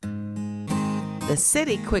The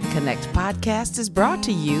City Quick Connect podcast is brought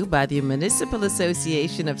to you by the Municipal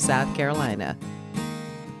Association of South Carolina.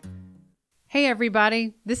 Hey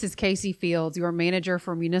everybody, this is Casey Fields, your manager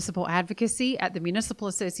for municipal advocacy at the Municipal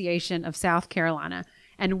Association of South Carolina,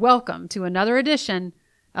 and welcome to another edition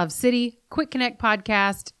of City Quick Connect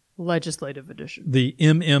podcast, Legislative Edition. The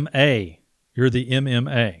MMA. You're the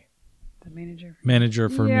MMA. The manager. Manager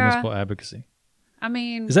for municipal advocacy. I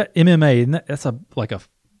mean, is that MMA? Isn't that, that's like a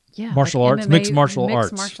martial arts, MMA, mixed martial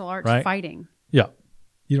arts, right? Fighting. Yeah,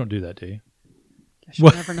 you don't do that, do you? Guess you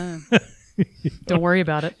never know. Don't worry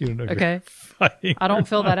about it. You don't know. Okay. Fighting. I don't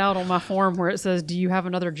fill that out on my form where it says, "Do you have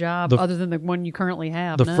another job other than the one you currently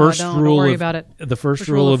have?" The first I don't. rule Don't worry of, about it. The first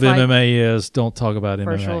rule of MMA is don't talk about MMA.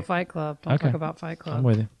 First rule of Fight Club. Don't talk about Fight Club. I'm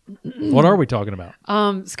with you. What are we talking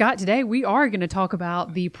about? Scott, today we are going to talk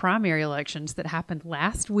about the primary elections that happened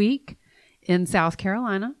last week in South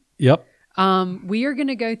Carolina. Yep. We are going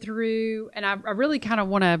to go through, and I really kind of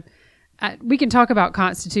want to. We can talk about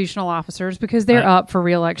constitutional officers because they're up for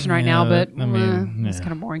re-election right now, but it's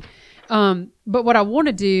kind of boring. But what I want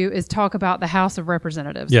to do is talk about the House of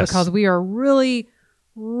Representatives because we are really,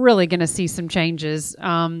 really going to see some changes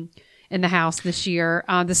in the House this year.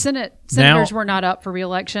 The senators were not up for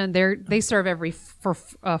re-election. They serve for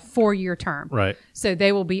a 4-year term. Right. So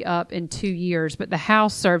they will be up in 2 years, but the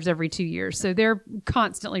House serves every 2 years. So they're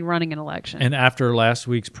constantly running an election. And after last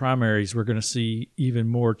week's primaries, we're going to see even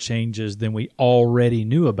more changes than we already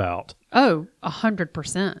knew about. Oh,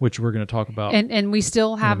 100%. Which we're going to talk about. And we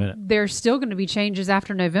still have, there's still going to be changes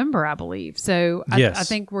after November, I believe. So I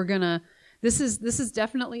think we're going to, this is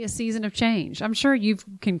definitely a season of change. I'm sure you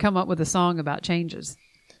can come up with a song about changes.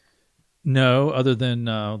 No, other than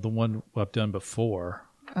the one I've done before.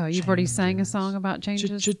 Oh, you've already sang a song about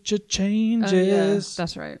changes? Changes. Yeah,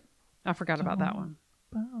 that's right. I forgot about that one.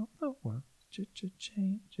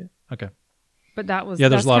 Okay. But that was... Yeah,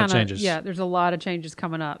 there's a lot of changes. Yeah, there's a lot of changes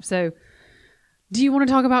coming up. So... Do you want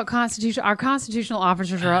to talk about our constitutional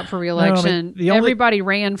officers are up for re-election? No, everybody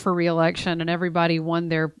ran for re-election and everybody won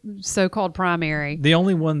their so-called primary. The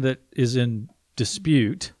only one that is in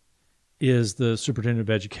dispute is the superintendent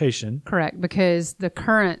of education. Correct, because the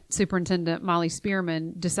current superintendent, Molly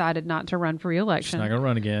Spearman, decided not to run for re-election. She's not going to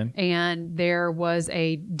run again. And there was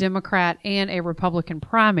a Democrat and a Republican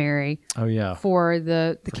primary for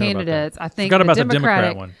the candidates. I think forgot about the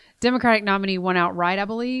Democrat one. Democratic nominee won outright, I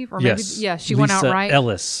believe. Or maybe, she won outright.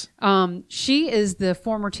 Ellis. She is the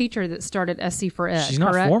former teacher that started SC for Ed. She's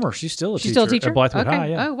not former. She's still a teacher. She's still a teacher? At Blythewood High,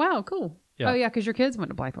 yeah. Oh, wow, cool. Yeah. Oh, yeah, because your kids went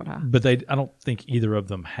to Blythewood High. But I don't think either of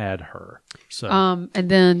them had her. So. And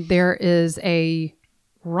then there is a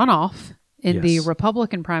runoff in the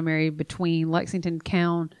Republican primary between Lexington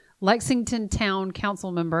Town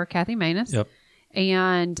Council member Kathy Maness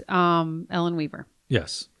and Ellen Weaver.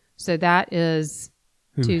 Yes. So that is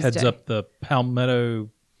Tuesday. Who heads up the Palmetto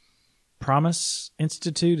Promise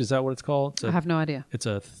Institute? Is that what it's called? I have no idea. It's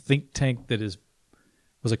a think tank that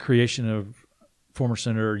was a creation of former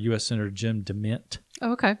U.S. Senator Jim DeMint.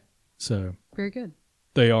 Oh, okay. So very good.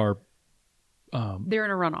 They are. They're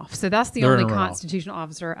in a runoff. So that's the only constitutional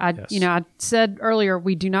officer. I said earlier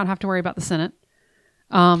we do not have to worry about the Senate.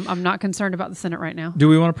 I'm not concerned about the Senate right now. Do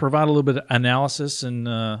we want to provide a little bit of analysis and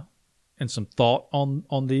some thought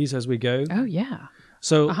on these as we go? Oh yeah.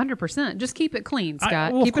 So 100%. Just keep it clean,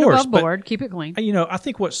 Scott. Keep it above board. Keep it clean. I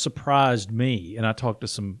think what surprised me, and I talked to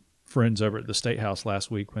some friends over at the State House last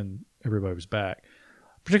week when everybody was back,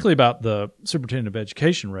 particularly about the superintendent of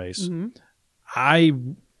education race.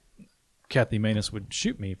 Mm-hmm. Kathy Maness would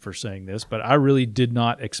shoot me for saying this, but I really did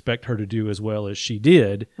not expect her to do as well as she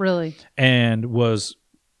did. Really? And was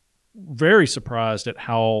very surprised at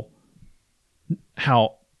how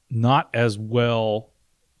not as well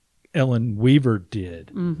Ellen Weaver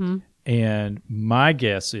did. Mm-hmm. And my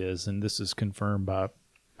guess is, and this is confirmed by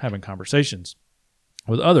having conversations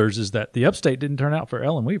with others, is that the upstate didn't turn out for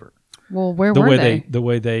Ellen Weaver. Well, where were they? The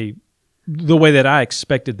way that I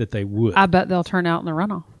expected that they would. I bet they'll turn out in the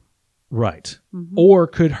runoff. Right. Mm-hmm. Or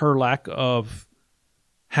could her lack of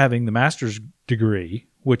having the master's degree,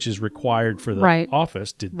 which is required for the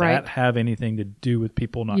office, did that have anything to do with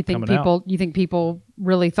people not coming out? You think people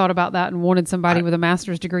really thought about that and wanted somebody with a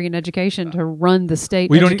master's degree in education to run the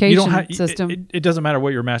state education system? It doesn't matter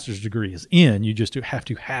what your master's degree is in. You just have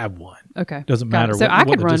to have one. Okay. Doesn't matter. So I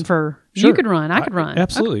could run for... Sure. You could run. I could run.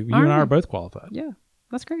 Absolutely. Okay. You and I are both qualified. Yeah.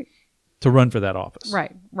 That's great. To run for that office.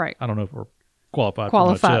 Right. I don't know if we're qualified for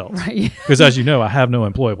much else. Right. Because as you know, I have no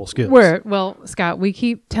employable skills. Well, Scott, we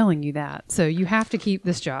keep telling you that. So you have to keep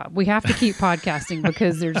this job. We have to keep podcasting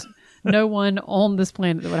because there's no one on this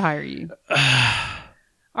planet that would hire you.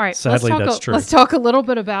 All right. Sadly, that's true. Let's talk a little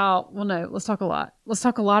bit about. Well, no. Let's talk a lot. Let's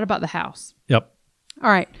talk a lot about the House. Yep. All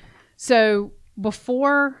right. So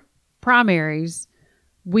before primaries,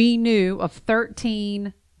 we knew of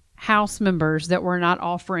 13 House members that were not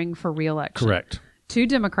offering for re-election. Correct. 2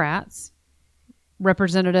 Democrats,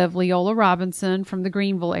 Representative Leola Robinson from the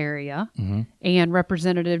Greenville area, and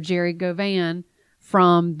Representative Jerry Govan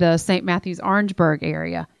from the St. Matthews Orangeburg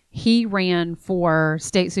area. He ran for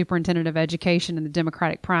state superintendent of education in the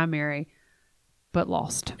Democratic primary, but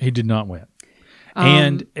lost. He did not win.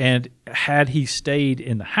 And had he stayed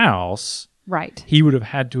in the House, right, he would have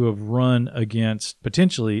had to have run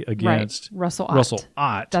potentially against Russell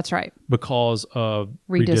Ott. That's right. Because of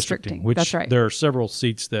redistricting. Which that's right. There are several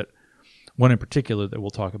seats one in particular that we'll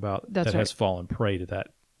talk about that's has fallen prey to that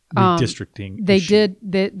redistricting issue.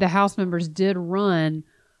 The House members did run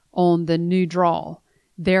on the new draw.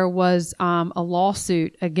 There was a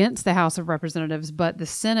lawsuit against the House of Representatives, but the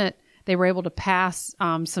Senate, they were able to pass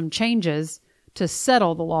some changes to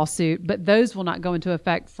settle the lawsuit, but those will not go into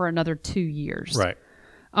effect for another 2 years. Right.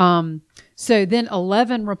 So then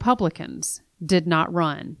 11 Republicans did not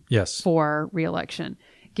run for re-election.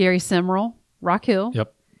 Gary Simrell, Rock Hill.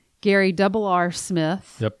 Yep. Gary R.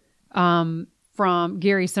 Smith. Yep. From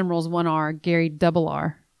Gary Simrell's 1R, Gary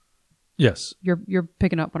R. Yes. You're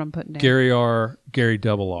picking up what I'm putting down. Gary R. Gary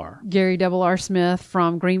R. Smith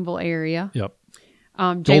from Greenville area. Yep.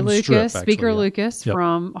 Jay Lucas, Speaker yeah. Lucas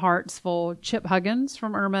from Hartsville, Chip Huggins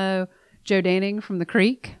from Irmo, Joe Danning from the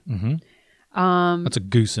Creek. Mm-hmm. That's a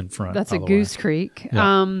goose in front. That's a Goose Creek.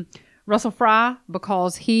 Yeah. Russell Fry,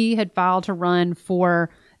 because he had filed to run for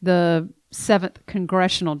the 7th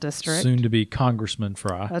Congressional District. Soon to be Congressman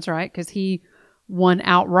Fry. That's right, because he won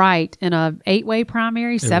outright in a 8-way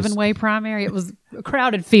primary, 7-way primary. It was a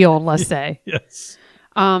crowded field, let's say. Yes.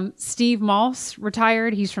 Steve Moss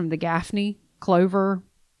retired. He's from the Gaffney, Clover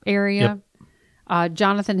area. Yep.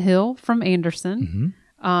 Jonathan Hill from Anderson.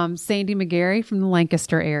 Mm-hmm. Sandy McGarry from the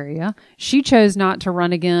Lancaster area. She chose not to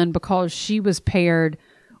run again because she was paired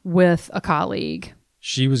with a colleague.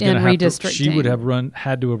 She was going to have to. She would have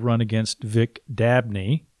had to have run against Vic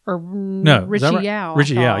Dabney. Or Richie Yao.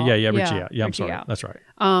 Richie Yao. Yeah, Richie Yao. Yeah, I'm sorry. Yao. That's right.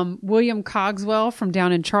 William Cogswell from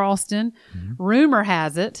down in Charleston. Mm-hmm. Rumor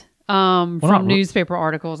has it, from newspaper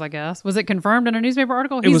articles, I guess. Was it confirmed in a newspaper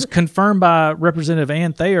article? It was confirmed by Representative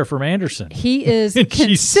Ann Thayer from Anderson. He is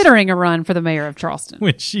considering a run for the mayor of Charleston.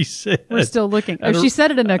 When she said... We're still looking. She said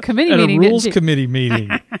it in a committee meeting. At a rules committee meeting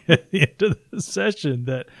at the end of the session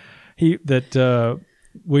that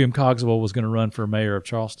William Cogswell was going to run for mayor of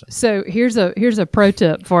Charleston. So here's a pro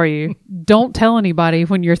tip for you. Don't tell anybody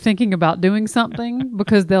when you're thinking about doing something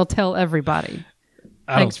because they'll tell everybody.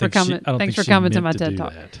 Thanks for coming to my TED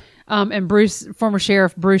Talk. And former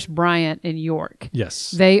Sheriff Bruce Bryant in York.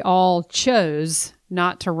 Yes. They all chose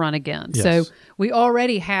not to run again. Yes. So we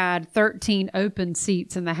already had 13 open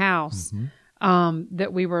seats in the House that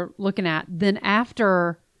we were looking at. Then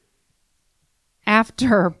after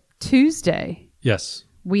Tuesday... Yes.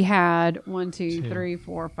 We had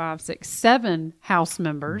 7 House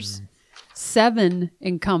members, 7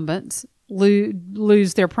 incumbents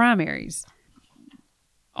lose their primaries.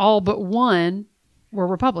 All but 1 were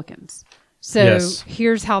Republicans. So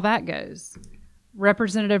here's how that goes.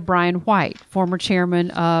 Representative Brian White, former chairman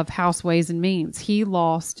of House Ways and Means, he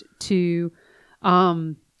lost to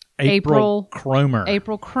April Cromer.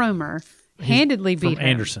 Handedly beat him.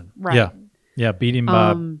 Anderson. Right. Yeah, beat him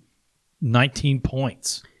by 19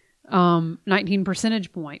 points. 19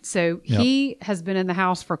 percentage points. So he has been in the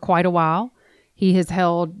House for quite a while. He has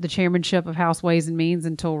held the chairmanship of House Ways and Means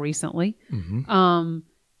until recently. Mm-hmm.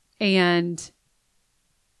 And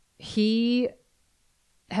he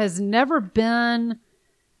has never been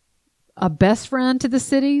a best friend to the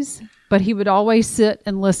cities, but he would always sit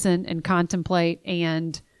and listen and contemplate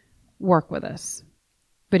and work with us.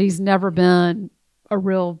 But he's never been a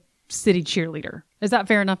real city cheerleader. Is that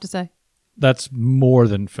fair enough to say? That's more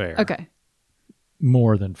than fair. Okay.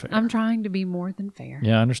 More than fair. I'm trying to be more than fair.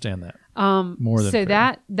 Yeah, I understand that. More than fair.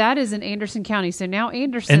 So that is in Anderson County. So now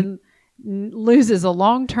Anderson loses a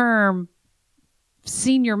long-term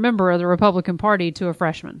senior member of the Republican Party to a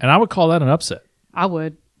freshman. And I would call that an upset. I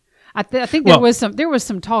would. I think there was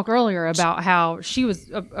some talk earlier about how she was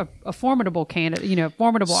a formidable candidate,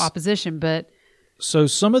 formidable opposition, but so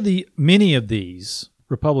many of these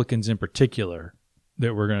Republicans in particular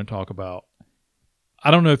that we're going to talk about,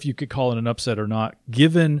 I don't know if you could call it an upset or not,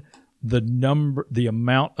 given the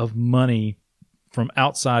amount of money from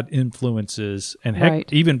outside influences and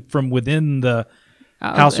even from within the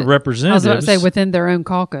House of Representatives. I was about to say within their own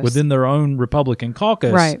caucus. Within their own Republican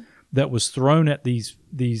caucus. Right. that was thrown at these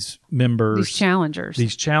members,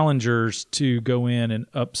 these challengers to go in and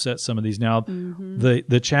upset some of these. Now,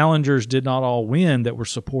 the challengers did not all win that were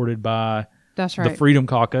supported by That's right. the Freedom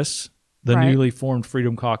Caucus, the Right. newly formed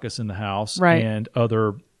Freedom Caucus in the House, Right. and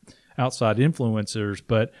other outside influencers,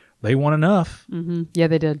 but they won enough. Mm-hmm. Yeah,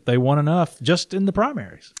 they did. They won enough just in the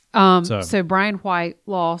primaries. So Brian White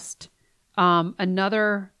lost.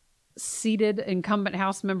 Another seated incumbent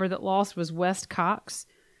House member that lost was West Cox.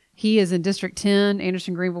 He is in District 10,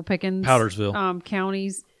 Anderson, Greenville, Pickens, Powdersville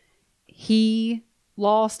counties. He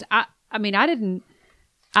lost. I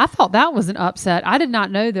thought that was an upset. I did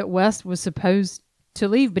not know that West was supposed to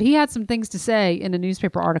leave, but he had some things to say in a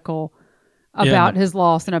newspaper article about his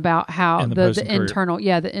loss and about how the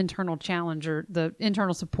internal challenger, the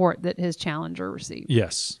internal support that his challenger received.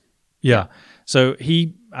 Yes. Yeah. So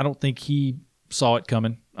I don't think he saw it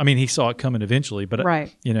coming. I mean, he saw it coming eventually, but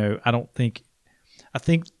right. I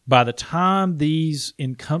think by the time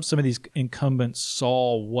some of these incumbents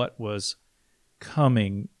saw what was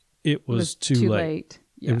coming, it was too late.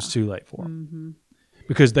 Yeah. It was too late for them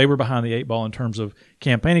because they were behind the 8 ball in terms of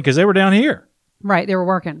campaigning because they were down here. Right. They were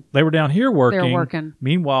working. They were down here working. They were working.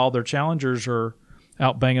 Meanwhile, their challengers are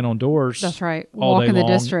out banging on doors. That's right. All Walking day the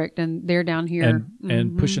long district, and they're down here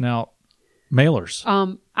and pushing out mailers.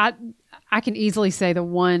 I can easily say the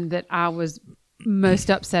one that I was most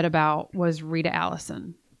upset about was Rita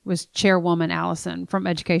Allison, was Chairwoman Allison from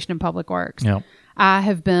Education and Public Works. Yeah. I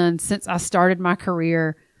have been, since I started my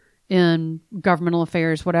career in governmental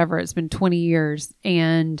affairs, whatever, it's been 20 years.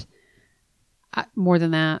 And more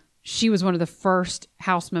than that, she was one of the first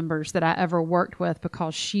House members that I ever worked with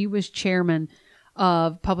because she was chairman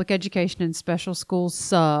of Public Education and Special Schools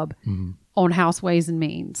Sub on House Ways and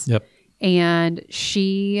Means. Yep. And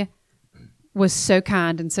she was so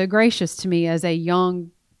kind and so gracious to me as a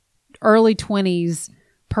young, early 20s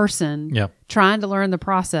person trying to learn the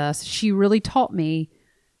process. She really taught me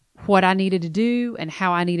what I needed to do and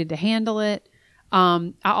how I needed to handle it.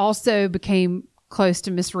 I also became close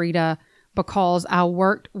to Miss Rita because I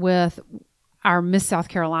worked with our Miss South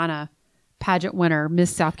Carolina pageant winner, Miss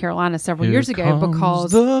South Carolina, several years ago.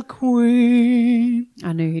 Because the Queen,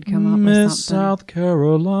 I knew he'd come up with Miss something. South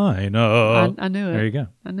Carolina. I knew it. There you go.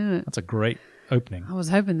 I knew it. That's a great opening. I was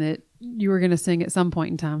hoping that you were going to sing at some point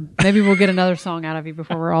in time. Maybe we'll get another song out of you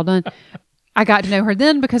before we're all done. I got to know her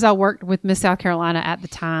then because I worked with Miss South Carolina at the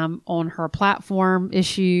time on her platform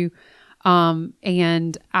issue.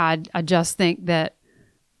 And I just think that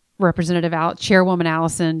Chairwoman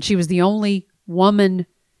Allison, she was the only woman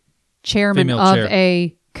chairman Female of chair.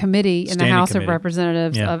 a committee in the Standing House committee. of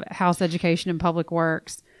Representatives Yeah. of House Education and Public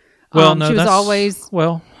Works. Well, no, she was that's always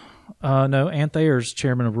no. Ann Thayer's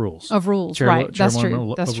chairman of rules. of rules, right? That's Chairwoman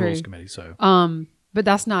true. That's of true. Rules Committee. So, But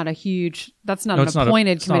that's not a huge. That's not no, an it's not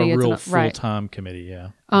appointed it's committee. Not a real it's not, right. full-time committee. Yeah.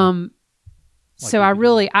 So I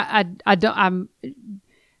really, I don't.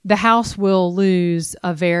 The House will lose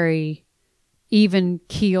a very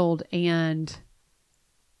even-keeled and,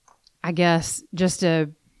 I guess, just a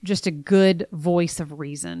good voice of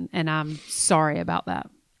reason, and I'm sorry about that.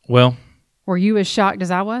 Well, were you as shocked as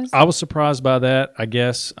I was? I was surprised by that. I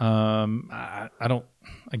guess I don't.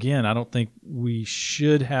 Again, I don't think we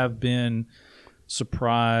should have been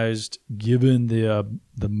surprised given the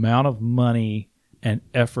amount of money and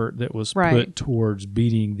effort that was put towards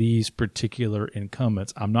beating these particular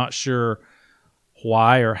incumbents. I'm not sure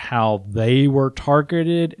why or how they were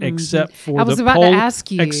targeted, except for I was about to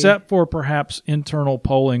ask you. except for perhaps internal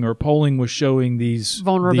polling, or polling was showing these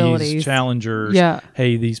vulnerabilities, these challengers.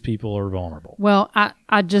 Hey, these people are vulnerable. Well,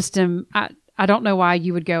 I just am. I don't know why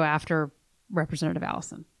you would go after Representative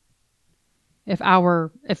Allison. If I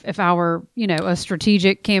were a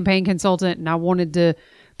strategic campaign consultant and I wanted to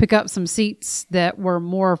pick up some seats that were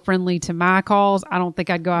more friendly to my cause, I don't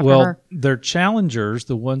think I'd go after her. Their challengers,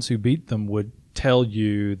 the ones who beat them, would tell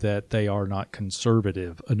you that they are not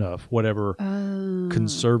conservative enough, whatever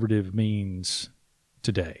conservative means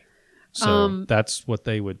today. So that's what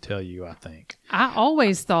they would tell you, I think. I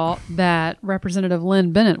always thought that Representative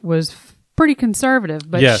Lynn Bennett was pretty conservative,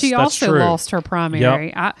 but yes, she also true. lost her primary.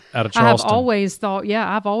 Yep, out of I have Charleston.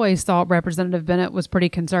 I've always thought Representative Bennett was pretty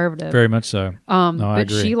conservative. Very much so. I but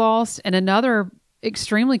agree. she lost, and another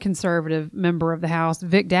extremely conservative member of the House,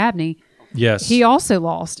 Vic Dabney, yes, he also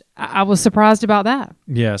lost. I was surprised about that.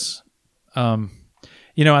 Yes. I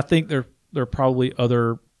think there are probably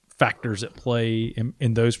other factors at play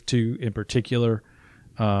in those two in particular.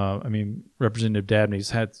 Representative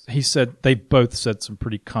Dabney's they both said some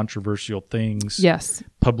pretty controversial things. Yes,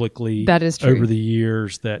 publicly. That is true. Over the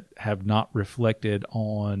years that have not reflected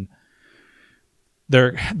on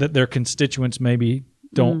their constituents maybe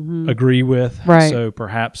don't agree with. Right. So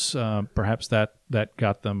perhaps that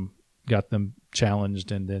got them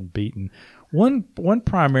challenged and then beaten. One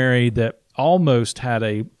primary that almost had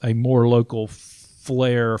a more local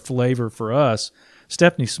flavor for us,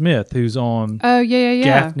 Stephanie Smith, who's on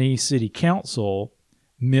Gaffney City Council,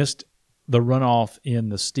 missed the runoff in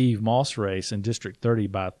the Steve Moss race in District 30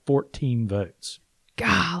 by 14 votes.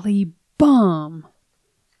 Golly bum.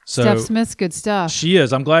 So Steph Smith's good stuff. She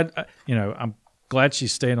is. I'm glad. I'm glad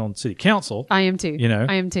she's staying on City Council. I am too.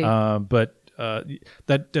 I am too. But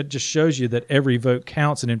that just shows you that every vote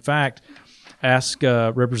counts. And in fact, ask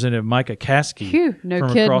Representative Micah Caskey from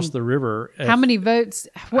across the river. How many votes?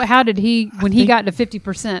 How did he when he got to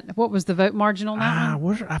 50%? What was the vote margin on that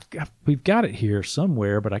one? We've got it here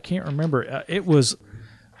somewhere, but I can't remember. It was.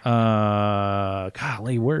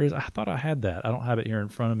 Golly, where is? I thought I had that. I don't have it here in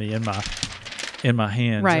front of me in my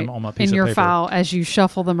hands, right, on my piece in your of paper. file as you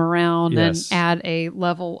shuffle them around Yes. and add a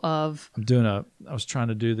level of. I was trying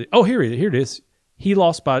to do the. Oh, here it is. He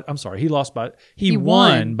won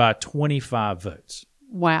by 25 votes.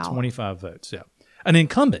 Wow. 25 votes. Yeah, an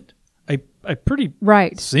incumbent, a pretty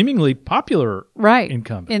seemingly popular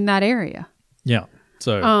incumbent in that area. Yeah.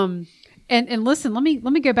 So and listen, let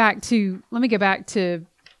me go back to.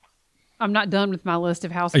 I'm not done with my list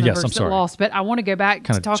of House members that lost, but I want to go back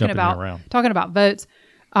to talking about votes.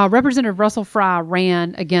 Representative Russell Fry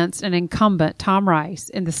ran against an incumbent, Tom Rice,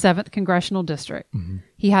 in the 7th Congressional District. Mm-hmm.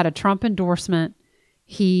 He had a Trump endorsement.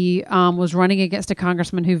 He was running against a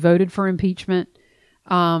congressman who voted for impeachment,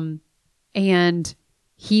 and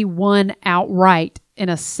he won outright in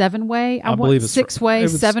a 7-way,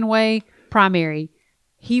 seven-way primary.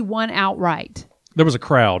 He won outright. There was a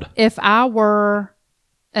crowd. If I were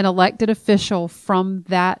an elected official from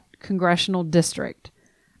that congressional district,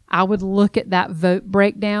 I would look at that vote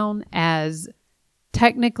breakdown as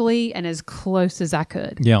technically and as close as I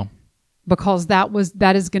could. Yeah. Because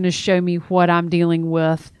that is going to show me what I'm dealing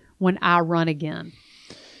with when I run again.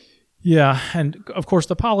 Yeah, and of course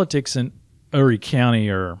the politics in Erie County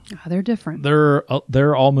are they're different.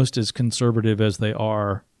 They're almost as conservative as they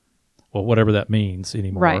are, well, whatever that means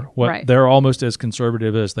anymore. Right. They're almost as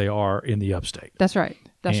conservative as they are in the upstate. That's right.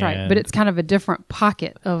 But it's kind of a different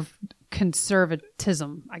pocket of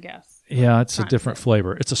conservatism, I guess. Yeah, it's a different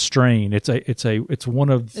flavor. It's a strain. It's one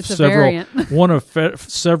of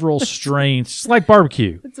several strains. It's like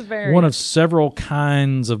barbecue. It's a variant. One of several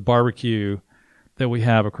kinds of barbecue that we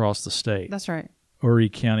have across the state. That's right. Erie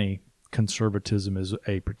County conservatism is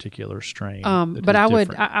a particular strain. But I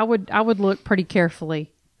would look pretty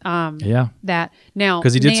carefully. That now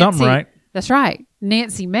because he did something right. That's right.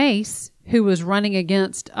 Nancy Mace, who was running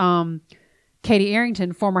against Katie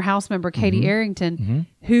Arrington, former House member Katie Arrington,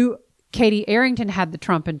 who Katie Arrington had the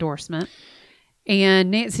Trump endorsement,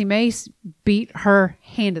 and Nancy Mace beat her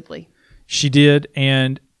handedly. She did,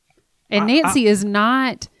 and Nancy is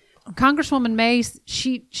not Congresswoman Mace.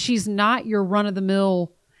 She's not your run of the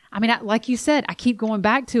mill. I mean, like you said, I keep going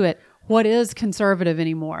back to it. What is conservative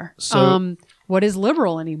anymore? So, what is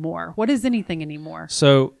liberal anymore? What is anything anymore?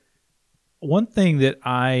 So, one thing that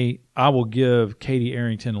I will give Katie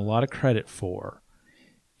Arrington a lot of credit for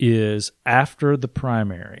is after the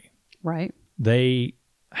primary, right? They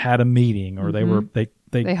had a meeting, or they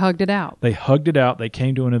hugged it out. They hugged it out. They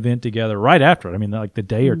came to an event together right after it. I mean, like the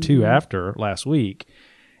day or two after last week,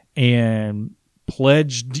 and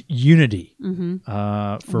pledged unity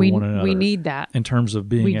for one another. We need that in terms of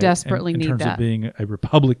being. We desperately need that in terms of being a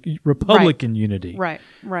Republican unity. Right.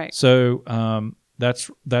 So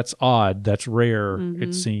that's odd. That's rare.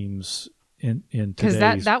 It seems in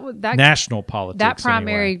today's that national politics. That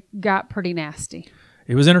primary got pretty nasty.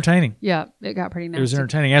 It was entertaining. Yeah, it got pretty nasty. It was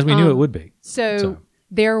entertaining, as we knew it would be. So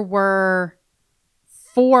there were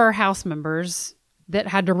 4 House members that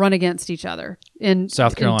had to run against each other in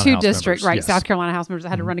South Carolina in 2 House districts, members, right? yes. South Carolina House members that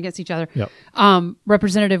had to run against each other. Yep.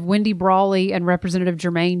 Representative Wendy Brawley and Representative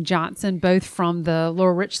Jermaine Johnson, both from the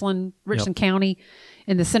Lower Richland County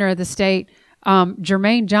in the center of the state.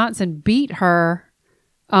 Jermaine Johnson beat her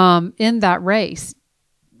in that race.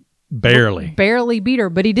 Barely beat her,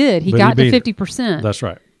 but he did. He got to 50%. That's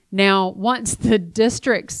right. Now, once the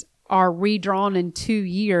districts are redrawn in 2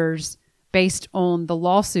 years based on the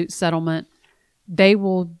lawsuit settlement, they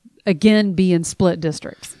will again be in split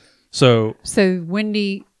districts. So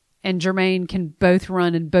Wendy and Jermaine can both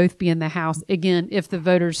run and both be in the House again if the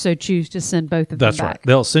voters so choose to send both of them back. That's right.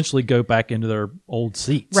 They'll essentially go back into their old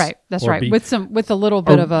seats. Right. That's right. With a little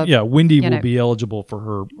bit of a Wendy will be eligible for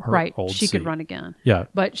her old seat. She could run again. Yeah.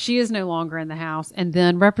 But she is no longer in the House. And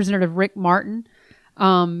then Representative Rick Martin,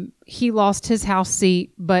 he lost his House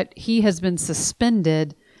seat, but he has been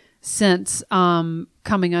suspended since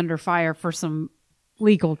coming under fire for some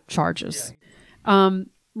legal charges.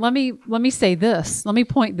 Let me say this. Let me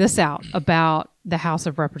point this out about the House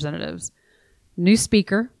of Representatives. New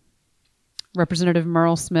Speaker, Representative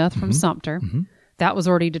Merle Smith from Sumter. That was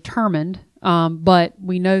already determined, but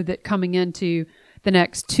we know that coming into the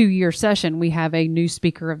next 2-year session, we have a new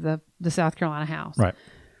Speaker of the South Carolina House. Right.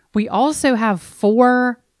 We also have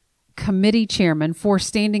 4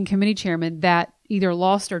 standing committee chairmen that either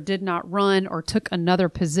lost or did not run or took another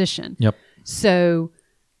position. Yep. So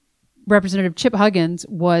Representative Chip Huggins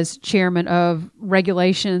was chairman of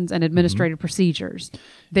Regulations and Administrative Procedures.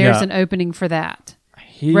 There's an opening for that.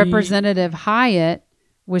 Representative Hyatt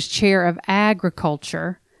was chair of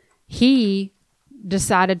Agriculture. He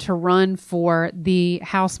decided to run for the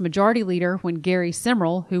House Majority Leader when Gary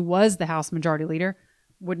Simrel, who was the House Majority Leader,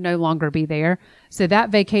 would no longer be there. So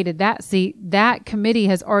that vacated that seat. That committee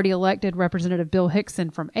has already elected Representative Bill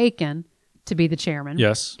Hickson from Aiken to be the chairman.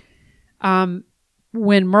 Yes.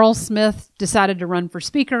 When Merle Smith decided to run for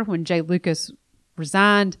Speaker, when Jay Lucas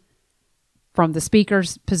resigned from the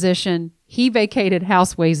Speaker's position, he vacated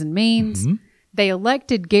House Ways and Means. They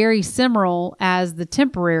elected Gary Simrel as the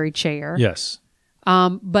temporary chair. Yes.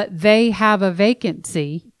 But they have a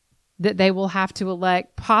vacancy that they will have to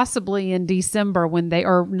elect possibly in December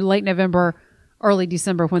or late November, early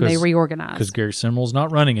December when they reorganize. Because Gary Simrel's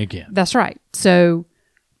not running again. That's right. So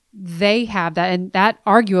they have that, and that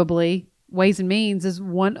arguably Ways and Means is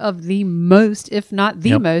one of the most, if not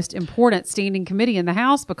the most important standing committee in the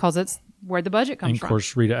House because it's where the budget comes from. And of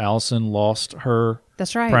course, Rita Allison lost her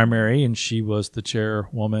primary, and she was the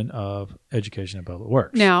chairwoman of Education and Public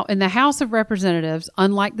Works. Now, in the House of Representatives,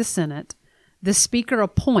 unlike the Senate, the Speaker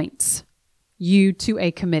appoints you to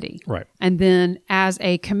a committee. Right. And then as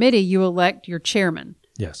a committee, you elect your chairman.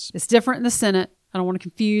 Yes. It's different in the Senate. I don't want to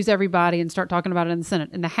confuse everybody and start talking about it in the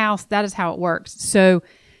Senate. In the House, that is how it works. So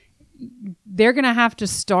they're going to have to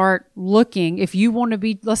start looking. If you want to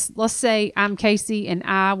be, let's say I'm Casey and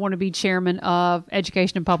I want to be chairman of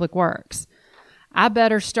Education and Public Works. I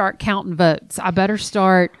better start counting votes. I better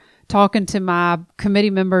start talking to my committee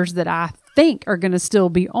members that I think are going to still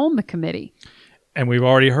be on the committee. And we've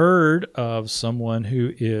already heard of someone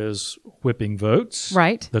who is whipping votes.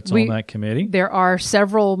 Right. That's on that committee. There are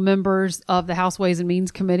several members of the House Ways and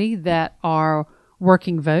Means Committee that are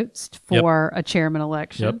working votes for a chairman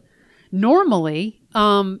election. Yep. Normally,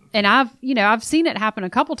 and I've seen it happen a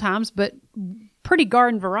couple times, but pretty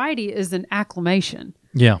garden variety is an acclamation.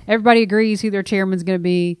 Yeah. Everybody agrees who their chairman's going to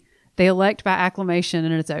be. They elect by acclamation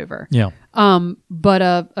and it's over. Yeah. But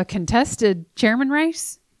a contested chairman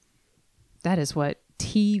race, that is what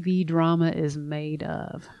TV drama is made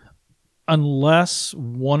of. Unless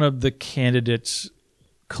one of the candidates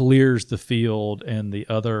clears the field and the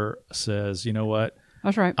other says, you know what?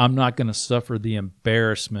 That's right. I'm not going to suffer the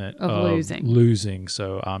embarrassment of losing,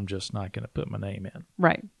 so I'm just not going to put my name in.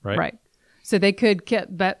 Right. So they could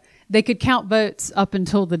count votes up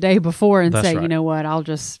until the day before and say, you know what, I'll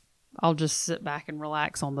just sit back and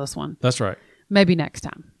relax on this one. That's right. Maybe next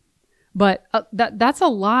time. But that's a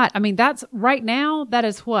lot. I mean, that's right now. That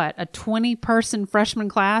is what, a 20-person freshman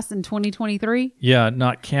class in 2023. Yeah,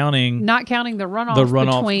 not counting the runoff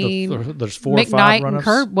between there's 4 McKnight or 5 and runoffs.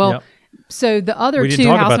 Kerb. Well. Yep. So the other two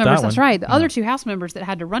House members, that's right. The other 2 House members that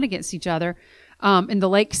had to run against each other in the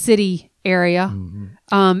Lake City area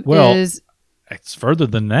is... It's further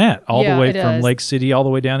than that, all the way from Lake City all the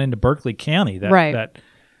way down into Berkeley County. That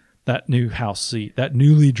new House seat, that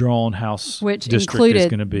newly drawn House district is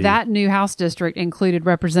going to be... That new House district included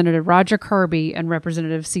Representative Roger Kirby and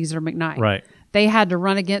Representative Caesar McKnight. Right. They had to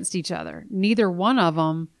run against each other. Neither one of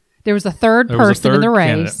them... There was a third person in the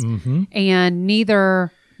race, and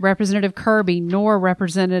neither... Representative Kirby nor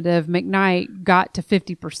Representative McKnight got to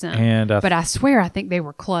 50%. But I swear I think they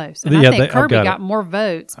were close. And I think Kirby got more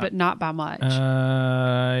votes, but not by much.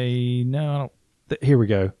 No. Here we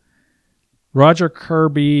go. Roger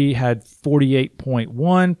Kirby had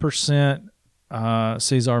 48.1%.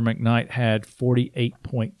 Caesar McKnight had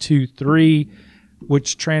 48.23%,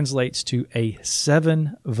 which translates to a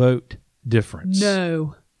 7-vote difference.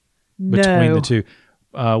 Between the two.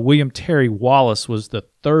 William Terry Wallace was the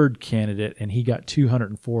third candidate, and he got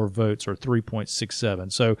 204 votes, or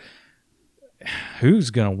 3.67. So,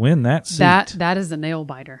 who's going to win that seat? That is a nail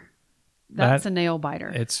biter. That's a nail biter.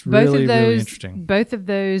 It's really interesting. Both of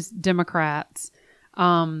those Democrats.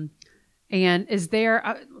 And is there?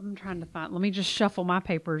 I'm trying to find. Let me just shuffle my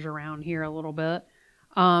papers around here a little bit.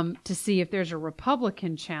 To see if there's a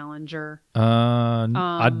Republican challenger.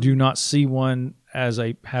 I do not see one as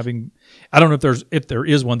having. I don't know if there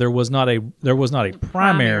is one. There was not a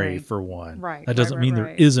primary for one. Right. That doesn't mean there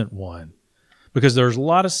isn't one. because there are a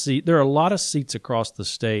lot of seats across the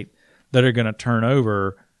state that are going to turn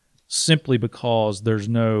over simply because there were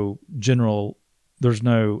no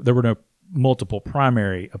multiple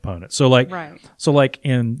primary opponents. So like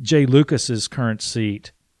in Jay Lucas's current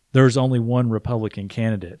seat, there's only one Republican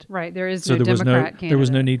candidate. Right. There is no Democrat candidate. There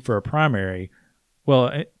was no need for a primary.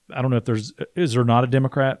 Well, I don't know if is there not a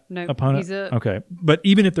Democrat opponent? Okay. But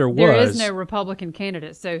even if there is no Republican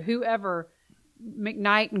candidate. So whoever,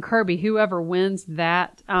 McKnight and Kirby, whoever wins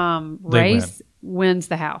that race wins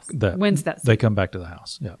the House. Wins that seat. They come back to the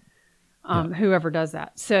House. Yeah. Whoever does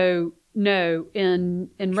that. So no, in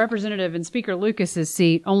Representative and Speaker Lucas's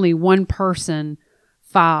seat, only one person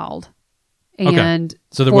filed. And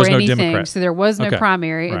so there was no Democrat. So there was no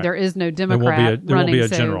primary, and there is no Democrat there running. There won't be a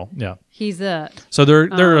general. Yeah, he's it. So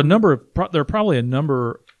there are probably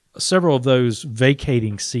several of those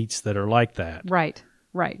vacating seats that are like that. Right.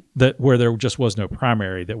 That where there just was no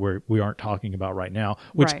primary that we aren't talking about right now,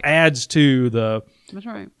 which adds to the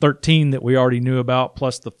 13 that we already knew about,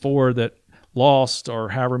 plus the 4 that lost, or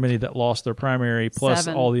however many that lost their primary, plus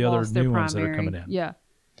 7 all the other new ones that are coming in. Yeah.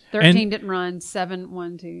 13 didn't run, 7,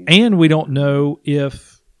 1, 2. And we don't know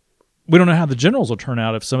how the generals will turn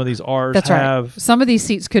out if some of these R's have. Right. Some of these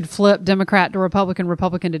seats could flip Democrat to Republican,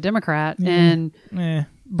 Republican to Democrat, and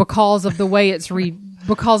because of the way it's redrawn.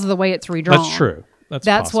 That's true.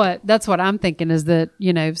 That's what I'm thinking is that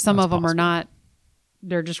some of them are not.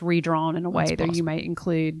 They're just redrawn in a way that you might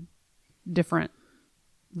include different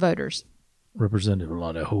voters. Representative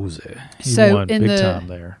Rolando Jose. He won big time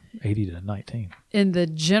there, 80-19. In the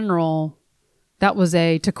general, that was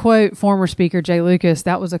to quote former Speaker Jay Lucas,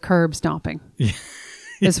 that was a curb stomping. Yeah.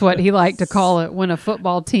 It's what he liked to call it when a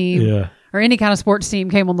football team or any kind of sports team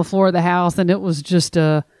came on the floor of the House and it was just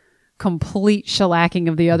a complete shellacking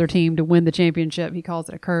of the other team to win the championship. He calls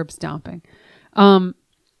it a curb stomping.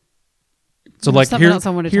 So like here's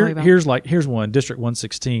one, District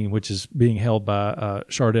 116, which is being held by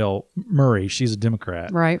Chardell Murray. She's a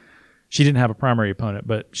Democrat. Right. She didn't have a primary opponent,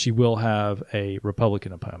 but she will have a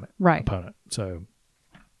Republican opponent. Right. So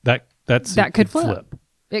that could flip.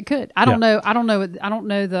 It could. I don't know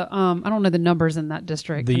the numbers in that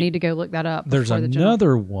district. I need to go look that up. There was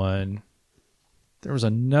another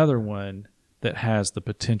one that has the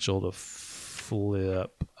potential to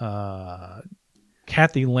flip.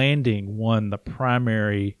 Kathy Landing won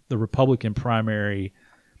the Republican primary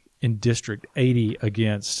in District 80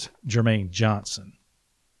 against Jermaine Johnson.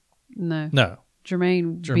 No.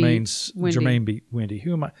 Jermaine beat Wendy.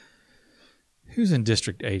 Who's in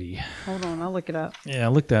District 80? Hold on, I'll look it up. Yeah,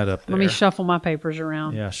 look that up there. Let me shuffle my papers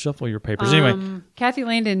around. Yeah, shuffle your papers. Anyway, Kathy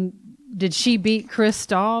Landon, did she beat Chris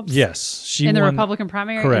Stobbs? Yes, she in the won, Republican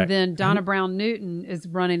primary. Correct. And then Donna Brown Newton is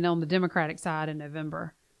running on the Democratic side in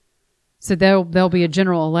November. So there'll be a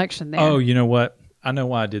general election there. Oh, you know what? I know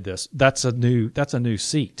why I did this. That's a new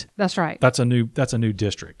seat. That's right. That's a new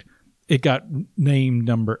district. It got named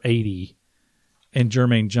number 80, and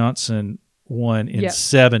Jermaine Johnson won in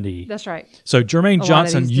 70. That's right. So Jermaine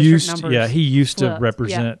Johnson used to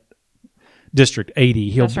represent District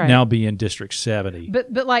 80. He'll now be in District 70.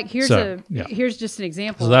 But like here's just an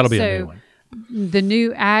example. So that'll be a new one. The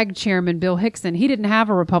new ag chairman, Bill Hickson, he didn't have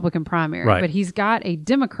a Republican primary, but he's got a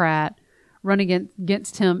Democrat running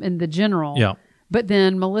against him in the general. Yeah. But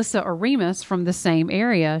then Melissa Aremus from the same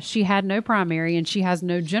area, she had no primary and she has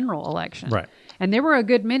no general election. Right. And there were a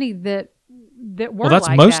good many that were well, that's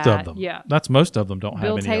like most that. of them. Yeah. That's most of them don't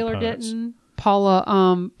Bill have any Taylor opponents. didn't. Paula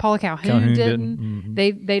Calhoun didn't.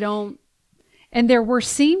 Mm-hmm. They don't. And there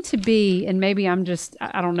seemed to be, and maybe I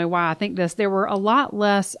don't know why I think this, there were a lot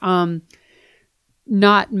less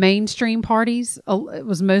not mainstream parties. It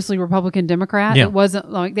was mostly Republican Democrat. Yeah. It wasn't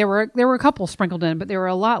like there were a couple sprinkled in, but there were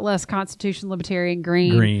a lot less Constitution, Libertarian,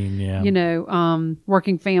 Green,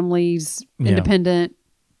 working families, independent,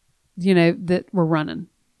 that were running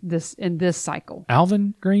this in this cycle.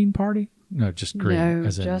 Alvin Green Party? No, just Green. No,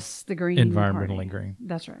 as just the Green environmentally party. Green.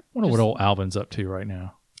 That's right. I wonder what old Alvin's up to right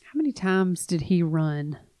now. How many times did he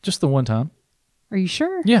run? Just the one time. Are you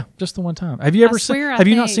sure? Yeah, just the one time. Have you ever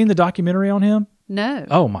you not seen the documentary on him? No.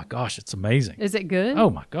 Oh my gosh, it's amazing. Is it good? Oh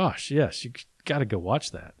my gosh, yes. You got to go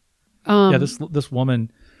watch that. This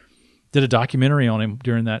woman did a documentary on him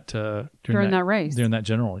during that race. During that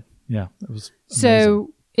general. Yeah, it was amazing.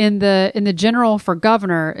 So in the general for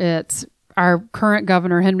governor, it's our current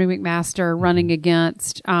governor Henry McMaster running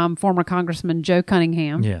against former Congressman Joe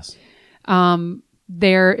Cunningham. Yes.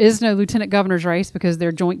 There is no lieutenant governor's race because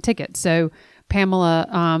they're joint tickets. So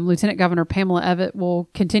Lieutenant Governor Pamela Evett will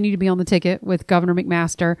continue to be on the ticket with Governor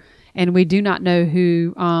McMaster, and we do not know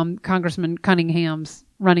who Congressman Cunningham's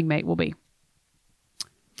running mate will be.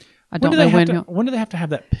 I don't know when do they have to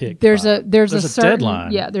have that picked? There's a certain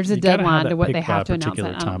deadline. Yeah, there's a deadline to what they have to announce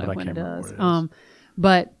that. I don't know when it is.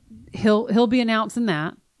 But he'll be announcing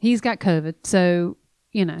that. He's got COVID, so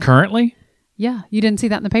currently. Yeah, you didn't see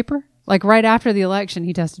that in the paper? Like right after the election,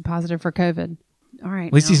 he tested positive for COVID. All right.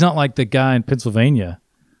 At least he's not like the guy in Pennsylvania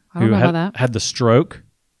who had the stroke.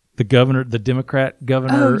 The governor, the Democrat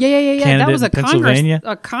governor. Oh, yeah. Candidate That was in Pennsylvania.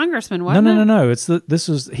 a congressman, wasn't it? No.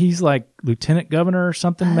 He's like lieutenant governor or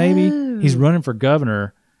something. Maybe he's running for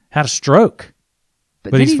governor. Had a stroke,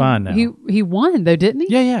 but he's fine now. He won though, didn't he?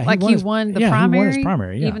 Yeah. Like he won the primary. He won his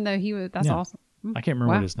primary. Yeah. Even though he was. That's awesome. I can't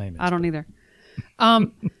remember what his name is. I don't either.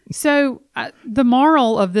 So the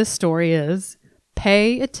moral of this story is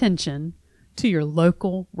pay attention to your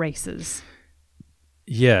local races.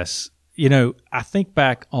 Yes. I think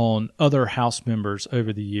back on other House members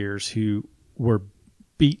over the years who were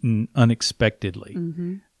beaten unexpectedly.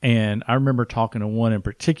 Mm-hmm. And I remember talking to one in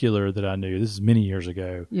particular that I knew. This is many years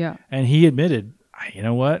ago. Yeah. And he admitted, you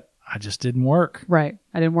know what? I just didn't work. Right.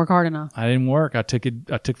 I didn't work hard enough. I didn't work. I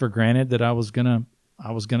took for granted that I was gonna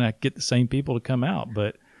get the same people to come out.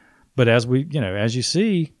 But as as you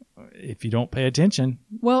see, if you don't pay attention.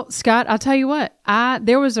 Well, Scott, I'll tell you what.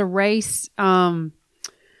 There was a race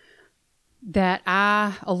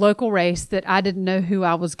a local race that I didn't know who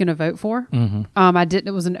I was going to vote for. Mm-hmm.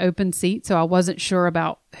 It was an open seat, so I wasn't sure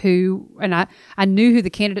about who, and I knew who the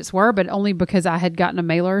candidates were, but only because I had gotten a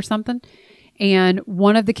mailer or something. And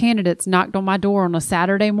one of the candidates knocked on my door on a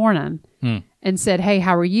Saturday morning and said, "Hey,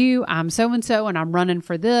 how are you? I'm so-and-so, and I'm running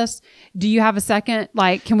for this. Do you have a second?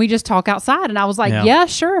 Like, can we just talk outside?" And I was like, yeah,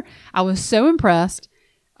 sure. I was so impressed.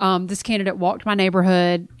 This candidate walked my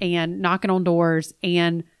neighborhood and knocking on doors,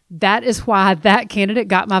 and that is why that candidate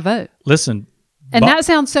got my vote. Listen. And that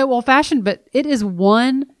sounds so old-fashioned, but it is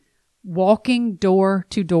one walking door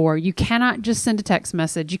to door. You cannot just send a text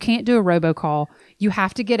message. You can't do a robocall. You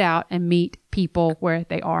have to get out and meet people where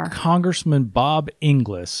they are. Congressman Bob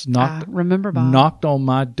Inglis knocked on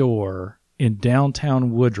my door in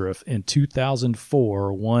downtown Woodruff in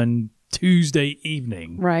 2004, one Tuesday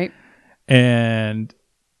evening. Right. And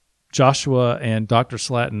Joshua and Dr.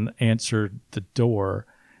 Slatton answered the door.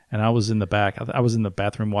 And I was in the back. I was in the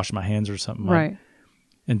bathroom washing my hands or something. Right.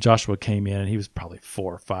 And Joshua came in, and he was probably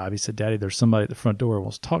 4 or 5. He said, "Daddy, there's somebody at the front door who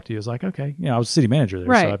wants to talk to you." I was like, "Okay." I was city manager there,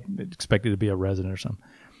 right. So I expected to be a resident or something.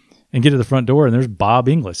 And get to the front door, and there's Bob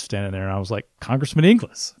Inglis standing there. And I was like, "Congressman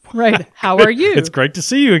Inglis." Right. How are you? It's great to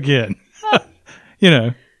see you again.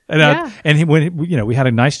 And we had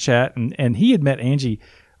a nice chat, and he had met Angie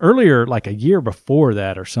earlier, like a year before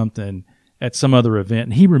that or something, at some other event,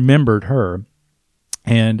 and he remembered her.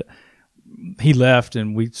 And he left,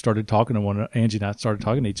 and we started talking to Angie and I started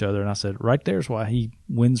talking to each other, and I said, right there's why he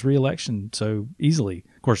wins re-election so easily.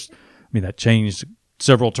 Of course, that changed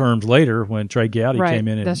several terms later when Trey Gowdy came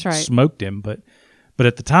in and smoked him. But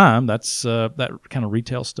at the time, that's that kind of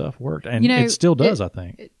retail stuff worked, and it still does, I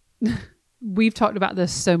think. We've talked about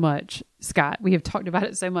this so much, Scott. We have talked about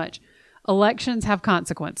it so much. Elections have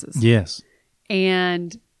consequences. Yes.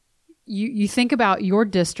 And you think about your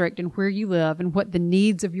district and where you live and what the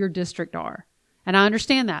needs of your district are. And I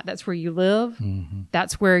understand that. That's where you live. Mm-hmm.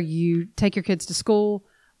 That's where you take your kids to school.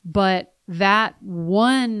 But that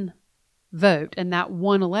one vote and that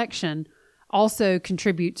one election also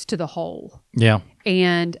contributes to the whole. Yeah.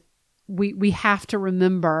 And we have to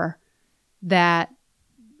remember that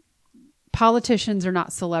politicians are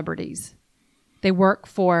not celebrities. They work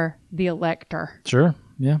for the elector. Sure.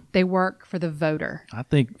 Yeah. They work for the voter. I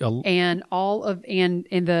think and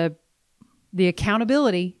the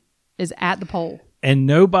accountability is at the poll. And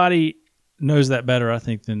nobody knows that better, I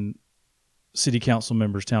think, than city council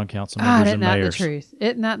members, town council members, and mayors.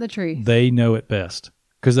 Isn't that the truth? They know it best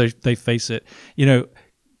because they face it.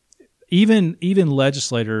 Even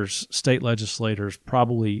legislators, state legislators,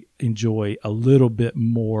 probably enjoy a little bit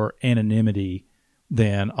more anonymity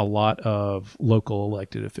than a lot of local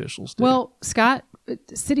elected officials do. Well, Scott,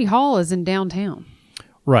 City Hall is in downtown.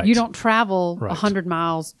 Right. You don't travel 100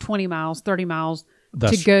 miles, 20 miles, 30 miles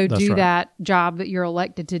to go do that job that you're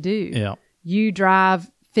elected to do. Yeah. You drive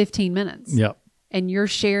 15 minutes. Yep. And you're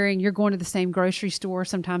going to the same grocery store,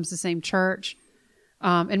 sometimes the same church.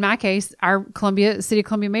 In my case, our City of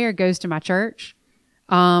Columbia mayor goes to my church.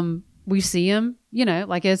 We see him,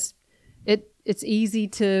 it's easy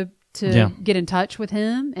to get in touch with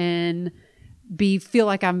him and feel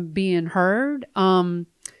like I'm being heard.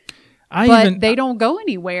 they don't go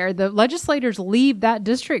anywhere. The legislators leave that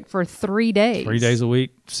district for 3 days. 3 days a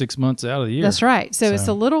week, 6 months out of the year. That's right. So it's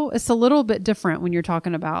a little bit different when you're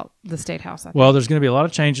talking about the State House. I think. Well, there's going to be a lot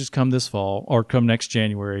of changes come this fall or come next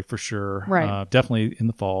January for sure. Right. Definitely in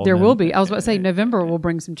the fall. There will be. I was about to say November will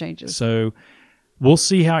bring some changes. So we'll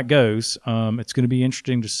see how it goes. It's going to be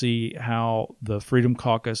interesting to see how the Freedom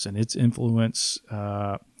Caucus and its influence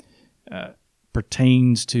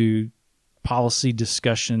pertains to policy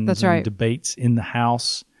discussions and debates in the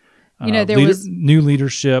House. There was new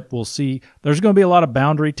leadership. We'll see. There's going to be a lot of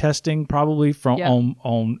boundary testing probably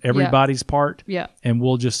on everybody's part. Yeah. And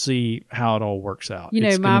we'll just see how it all works out.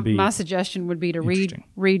 My suggestion would be to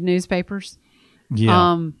read newspapers.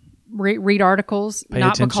 Yeah. Read articles, Pay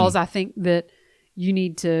not attention. because I think that you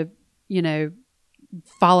need to,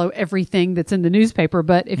 follow everything that's in the newspaper,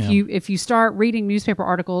 but if you start reading newspaper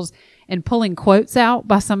articles and pulling quotes out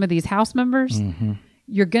by some of these House members,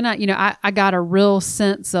 you're gonna, I got a real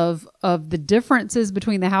sense of the differences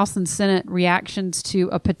between the House and Senate reactions to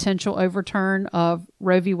a potential overturn of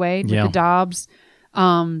Roe v. Wade with the Dobbs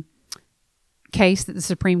case that the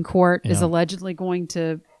Supreme Court is allegedly going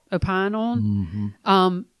to opine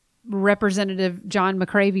on. Representative John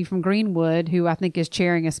McCravey from Greenwood, who I think is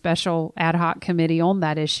chairing a special ad hoc committee on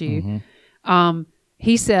that issue,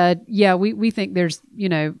 he said, we think there's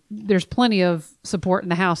plenty of support in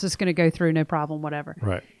the House. It's going to go through, no problem, whatever.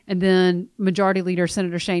 Right. And then Majority Leader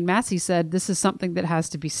Senator Shane Massey said, this is something that has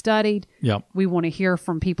to be studied. Yep. We want to hear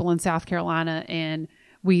from people in South Carolina, and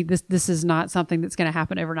this is not something that's going to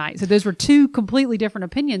happen overnight. So those were two completely different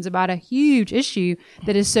opinions about a huge issue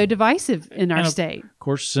that is so divisive in our state. Of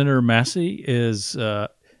course, Senator Massey is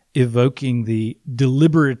evoking the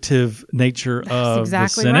deliberative nature of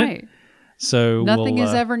exactly the Senate. Right. So nothing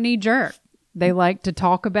is ever knee-jerk. They like to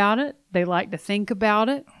talk about it. They like to think about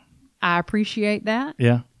it. I appreciate that.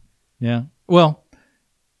 Yeah. Yeah. Well,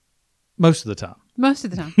 most of the time. Most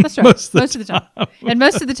of the time. That's right. most of the time. And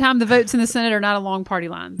most of the time, the votes in the Senate are not along party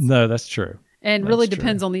lines. No, that's true. And really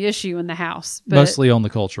depends on the issue in the House. But mostly on the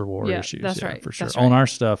culture war issues. That's right. For sure. That's right. On our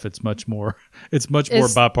stuff, it's much more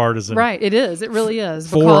bipartisan. Right. It is. It really is.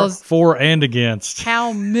 For and against.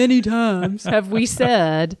 How many times have we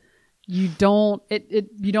said you don't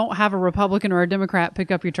have a Republican or a Democrat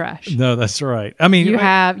pick up your trash? No, that's right. I mean, you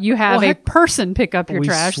have a person pick up your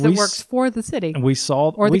trash that works for the city and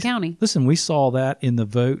the county. Listen, we saw that in the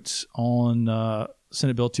votes on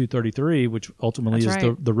Senate Bill 233, which ultimately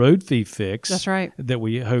the road fee fix. That's right. That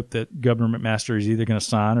we hope that Governor McMaster is either going to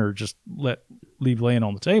sign or just leave laying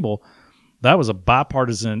on the table. That was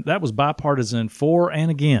bipartisan for and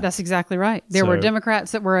against. That's exactly right. There were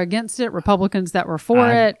Democrats that were against it, Republicans that were for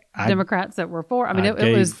it, Democrats that were for. I mean,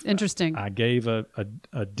 it was interesting. I gave a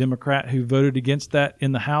Democrat who voted against that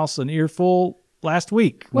in the House an earful last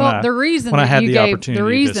week. The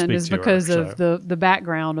reason is because of the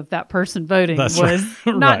background of that person voting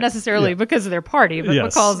not necessarily because of their party, but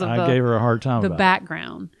because of I gave her a hard time the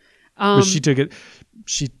background. But she took it.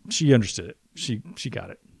 She understood it. She got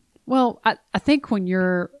it. Well, I think when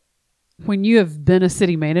you have been a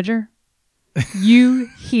city manager, you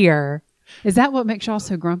hear, is that what makes y'all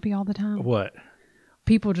so grumpy all the time? What?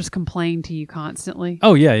 People just complain to you constantly.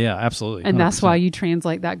 Oh, yeah, absolutely. And 100%. That's why you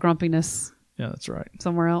translate that grumpiness. Yeah, that's right.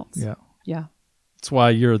 Somewhere else. Yeah. Yeah. That's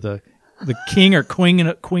why you're the king or queen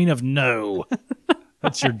of no.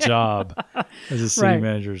 That's your job as a city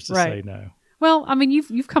manager is to say no. Well, I mean,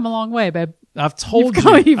 you've come a long way, babe. I've told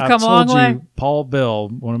you've come a long way. Paul Bell,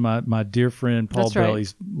 one of my dear friend, Paul That's Bell, right.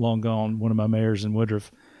 he's long gone, one of my mayors in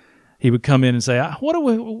Woodruff. He would come in and say, what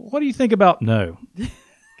do you think about no?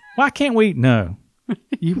 Why can't we? No.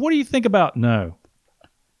 What do you think about no?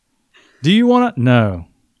 Do you want to? No.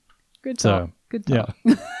 Good talk. Good talk.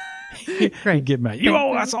 Yeah. Great. Get mad.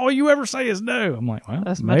 That's all you ever say is no. I'm like, well,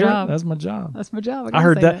 that's my job. That's my job. That's my job. I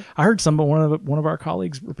heard that. I heard one of our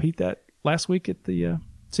colleagues repeat that last week at the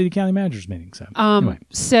City County Managers meeting. So, anyway.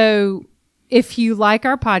 So if you like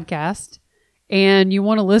our podcast and you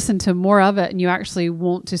want to listen to more of it and you actually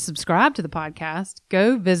want to subscribe to the podcast,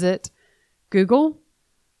 go visit Google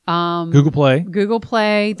Play,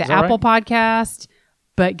 the Apple Podcast.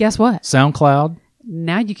 But guess what? SoundCloud.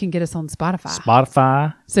 Now you can get us on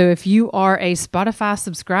Spotify. So if you are a Spotify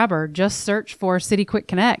subscriber, just search for City Quick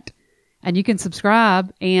Connect. And you can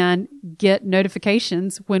subscribe and get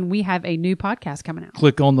notifications when we have a new podcast coming out.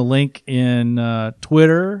 Click on the link in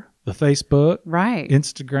Twitter, the Facebook, right?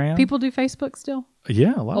 Instagram. People do Facebook still?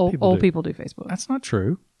 Yeah, a lot of people. Old people do Facebook. That's not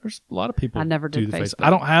true. There's a lot of people. I never do Facebook.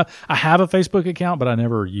 I have a Facebook account, but I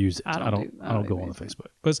never use it. I don't go on the Facebook.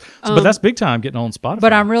 But that's big time getting on Spotify.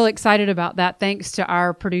 But I'm really excited about that. Thanks to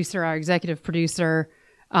our executive producer.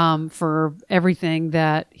 for everything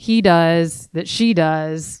that he does, that she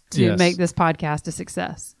does to Yes. make this podcast a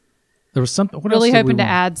success. There was something. What Really else did hoping we to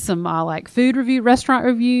add some like restaurant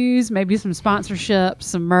reviews, maybe some sponsorships,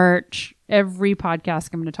 some merch. Every podcast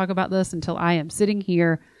I'm going to talk about this until I am sitting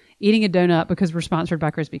here eating a donut because we're sponsored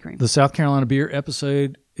by Krispy Kreme. The South Carolina beer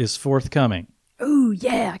episode is forthcoming. Ooh,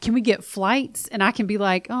 yeah. Can we get flights? And I can be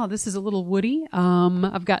like, oh, this is a little woody.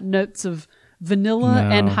 I've got notes of vanilla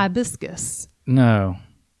and hibiscus. No.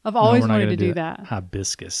 I've always we're not wanted gonna to do do that.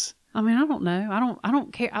 Hibiscus. I mean, I don't know. I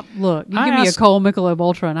don't care. Look, you I give me a asked- Cole Michelob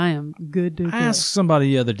Ultra and I am good to go. I asked somebody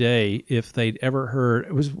the other day if they'd ever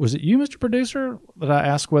heard. Was it you, Mr. Producer, that I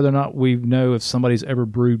asked whether or not we know if somebody's ever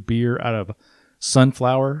brewed beer out of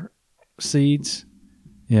sunflower seeds?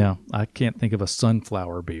 Yeah, I can't think of a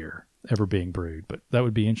sunflower beer ever being brewed, but that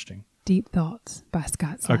would be interesting. Deep Thoughts by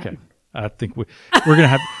Scott Slatton. Okay, I think we're gonna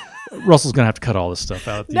have. Russell's gonna have to cut all this stuff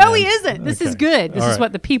out. At the No, end. he isn't. This is Okay. good. This All is right.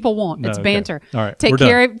 what the people want. No, It's okay. banter. All right, Take we're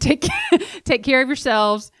care done. of take care of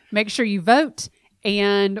yourselves. Make sure you vote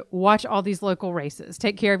and watch all these local races.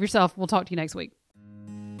 Take care of yourself. We'll talk to you next week.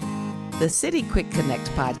 The City Quick Connect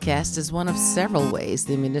podcast is one of several ways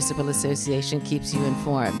the Municipal Association keeps you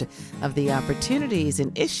informed of the opportunities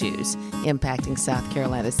and issues impacting South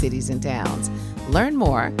Carolina cities and towns. Learn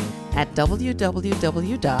more at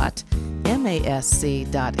www.masc.sc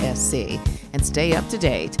and stay up to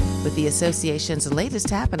date with the association's latest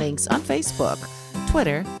happenings on Facebook,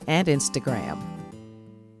 Twitter, and Instagram.